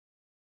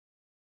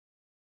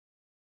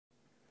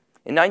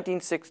In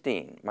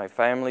 1916, my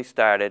family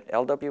started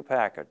L.W.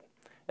 Packard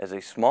as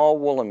a small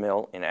woolen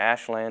mill in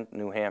Ashland,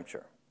 New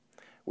Hampshire.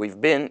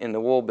 We've been in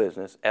the wool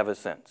business ever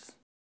since.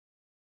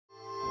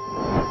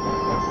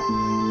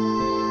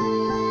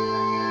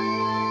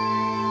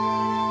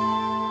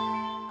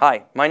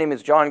 Hi, my name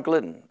is John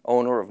Glidden,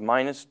 owner of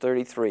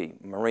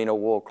Minus33 Merino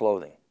wool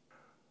clothing.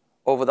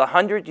 Over the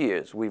 100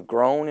 years, we've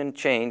grown and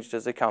changed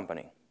as a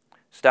company,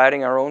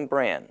 starting our own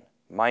brand,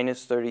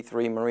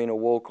 Minus33 Merino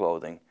wool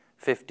clothing,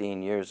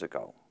 15 years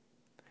ago.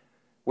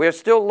 We are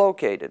still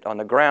located on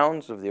the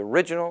grounds of the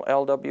original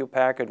L.W.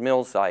 Packard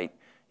mill site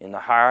in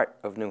the heart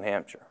of New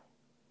Hampshire.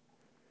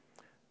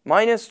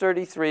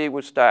 Minus33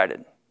 was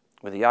started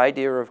with the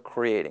idea of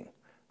creating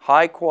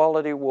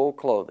high-quality wool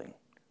clothing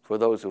for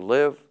those who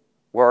live,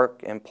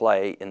 work, and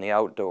play in the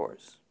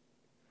outdoors.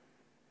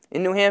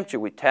 In New Hampshire,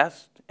 we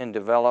test and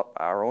develop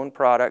our own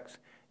products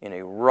in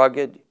a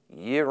rugged,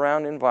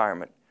 year-round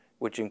environment,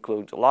 which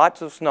includes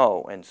lots of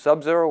snow and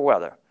sub-zero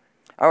weather.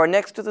 Our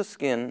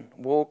next-to-the-skin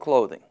wool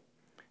clothing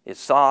is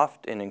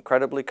soft and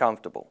incredibly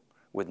comfortable,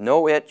 with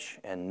no itch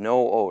and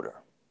no odor.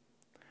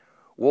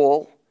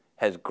 Wool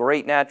has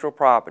great natural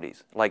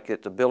properties, like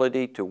its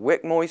ability to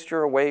wick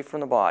moisture away from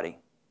the body,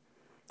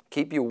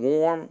 keep you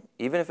warm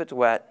even if it's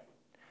wet,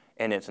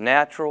 and its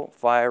natural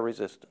fire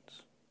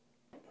resistance.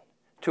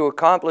 To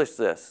accomplish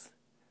this,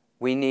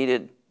 we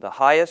needed the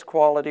highest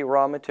quality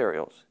raw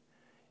materials.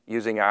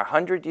 Using our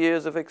 100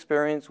 years of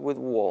experience with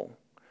wool,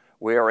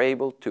 we are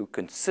able to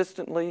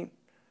consistently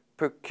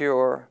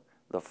procure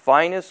the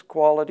finest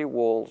quality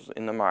wools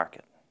in the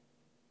market.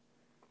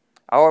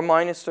 Our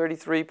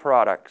Minus33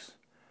 products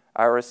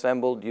are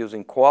assembled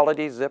using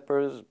quality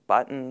zippers,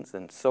 buttons,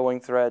 and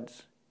sewing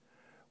threads.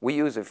 We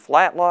use a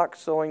flat lock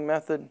sewing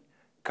method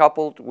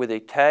coupled with a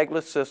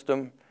tagless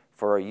system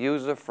for a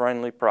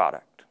user-friendly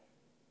product.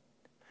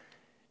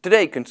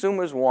 Today,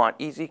 consumers want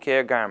easy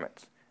care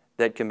garments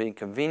that can be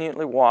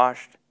conveniently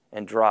washed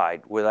and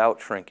dried without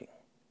shrinking.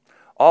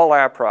 All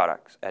our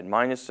products at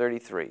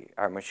Minus33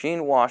 are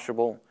machine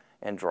washable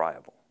and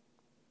dryable.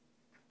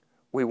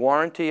 We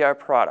warranty our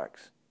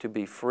products to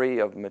be free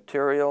of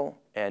material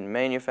and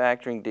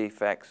manufacturing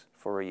defects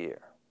for a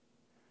year.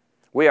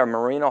 We are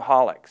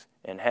Merino-holics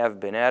and have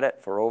been at it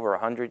for over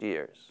 100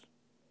 years.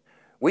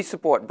 We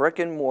support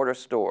brick-and-mortar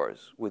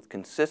stores with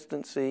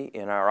consistency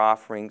in our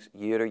offerings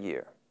year to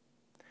year.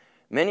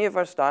 Many of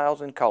our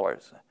styles and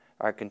colors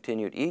are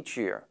continued each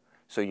year,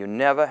 so you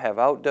never have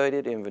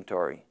outdated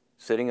inventory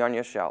sitting on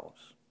your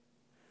shelves.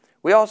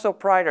 We also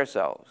pride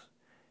ourselves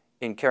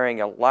in carrying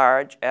a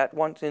large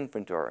at-once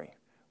inventory,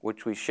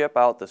 which we ship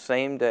out the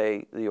same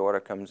day the order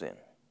comes in.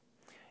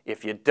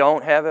 If you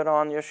don't have it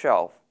on your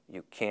shelf,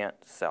 you can't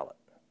sell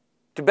it.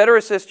 To better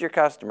assist your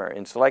customer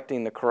in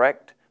selecting the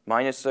correct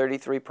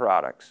Minus33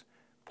 products,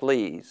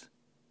 please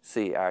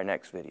see our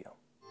next video.